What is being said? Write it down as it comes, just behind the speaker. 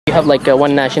You have like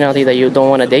one nationality that you don't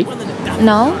want to date?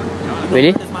 No.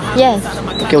 Really? Yes.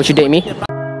 Okay, would you date me?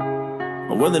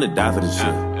 I'm willing to die for this shit.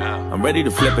 I'm ready to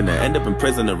flip and end up in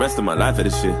prison the rest of my life for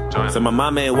this shit. So my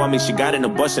mama ain't want me, she got an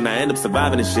abortion, I end up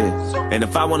surviving this shit. And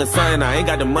if I want a son, I ain't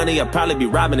got the money, I'd probably be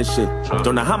robbing this shit.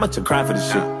 Don't know how much I cry for this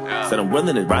shit. Said I'm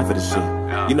willing to ride for this shit.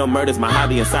 You know murder's my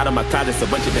hobby, inside of my closet's a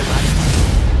bunch of dead bodies.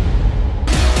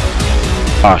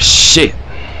 Oh shit,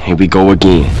 here we go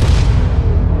again.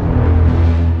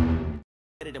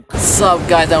 What's up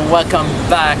guys, and welcome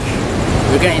back.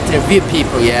 We're gonna interview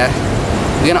people, yeah?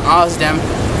 We're gonna ask them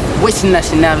which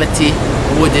nationality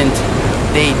wouldn't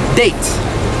they date.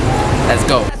 Let's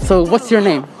go. So what's your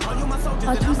name?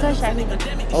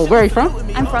 Oh, where are you from?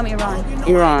 I'm from Iran.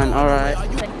 Iran, alright.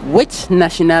 Which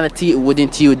nationality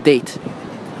wouldn't you date?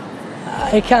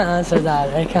 I can't answer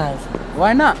that. I can't.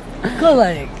 Why not? Because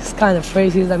like it's kind of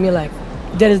phrases. I mean, like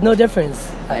there is no difference.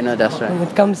 I know that's right. When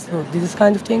it comes to these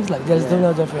kind of things, like there's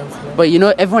no difference. But you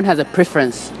know, everyone has a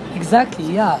preference. Exactly,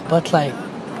 yeah. But like,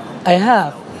 I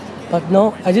have, but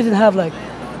no, I didn't have like,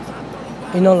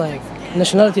 you know, like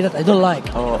nationality that I don't like.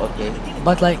 Oh, okay.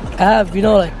 But like, I have, you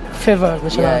know, like favorite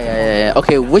nationality. Yeah.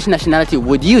 Okay, which nationality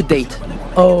would you date?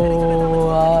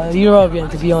 Oh, European,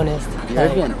 to be honest.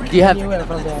 European. Like, Do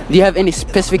you have any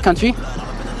specific country?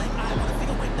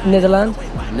 Netherlands.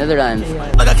 Netherlands.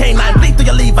 Yeah. Like a canine, bleed through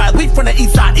your Levi. We from the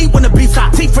east side, eat when the beast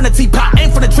hot. Teeth from the teapot,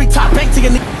 aim from the treetop, bank to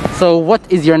your knee. So what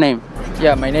is your name?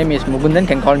 Yeah, my name is Mugundan,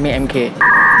 can call me MK.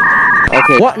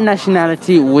 Okay. What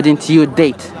nationality wouldn't you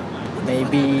date?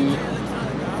 Maybe...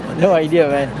 no idea,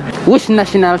 man. Which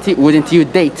nationality wouldn't you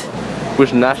date?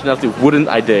 Which nationality wouldn't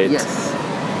I date? Yes.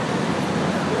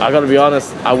 I gotta be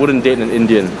honest, I wouldn't date an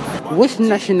Indian. Which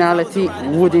nationality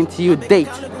wouldn't you date?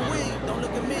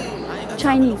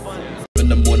 Chinese.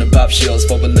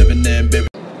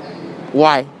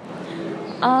 Why?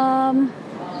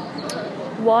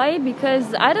 Why?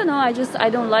 Because I don't know. I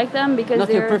don't like them because Not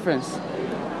they're... your preference.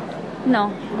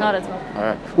 No, not at all.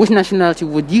 Alright. Which nationality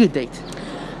would you date?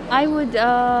 I would.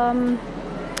 I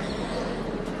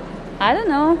don't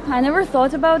know. I never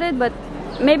thought about it, but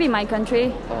maybe my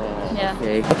country. Yeah.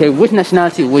 Okay. Which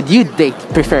nationality would you date?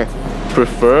 Prefer?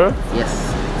 Prefer? Yes.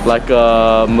 Like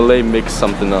a Malay mix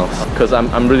something else. Because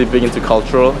I'm really big into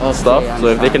cultural stuff. So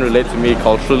if they can relate to me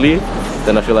culturally,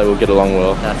 then I feel like we'll get along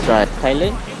well. That's right.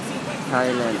 Thailand?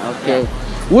 Thailand, okay.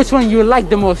 Which one you like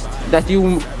the most that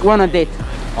you wanna date?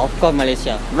 Of course,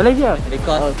 Malaysia. Malaysia?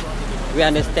 Because we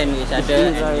understand each other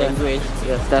and language.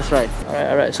 Yes, that's right.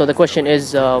 Alright, so the question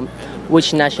is,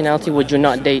 which nationality would you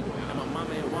not date?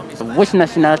 Which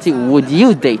nationality would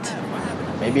you date?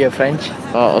 Maybe a French.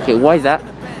 Oh, okay. Why is that?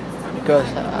 Because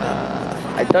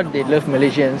I thought they love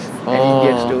Malaysians and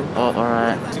Indians too. Oh,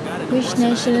 alright. Which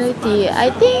nationality?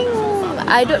 I think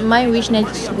I don't mind which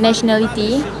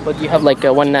nationality. But you have like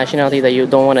one nationality that you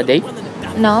don't want to date?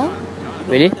 No.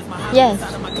 Really? Yes.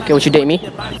 Okay, would you date me?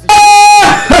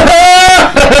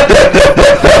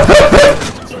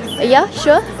 Yeah,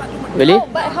 sure. Really? Oh,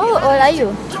 but how old are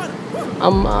you?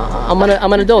 I'm an adult.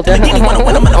 I'm an adult.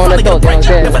 You know what I'm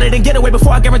saying? If I didn't get away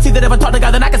before, I guarantee that if I talk to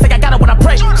God, then I can say I got it when I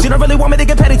pray. She don't really want me to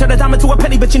get petty, turn a dime into a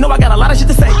penny, but you know I got a lot of shit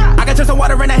to say. I got just some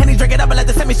water in a Henny, drink it up and let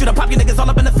the semi shoot up, pop you niggas all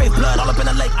up in the face, blood all up in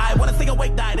the lake. I wanna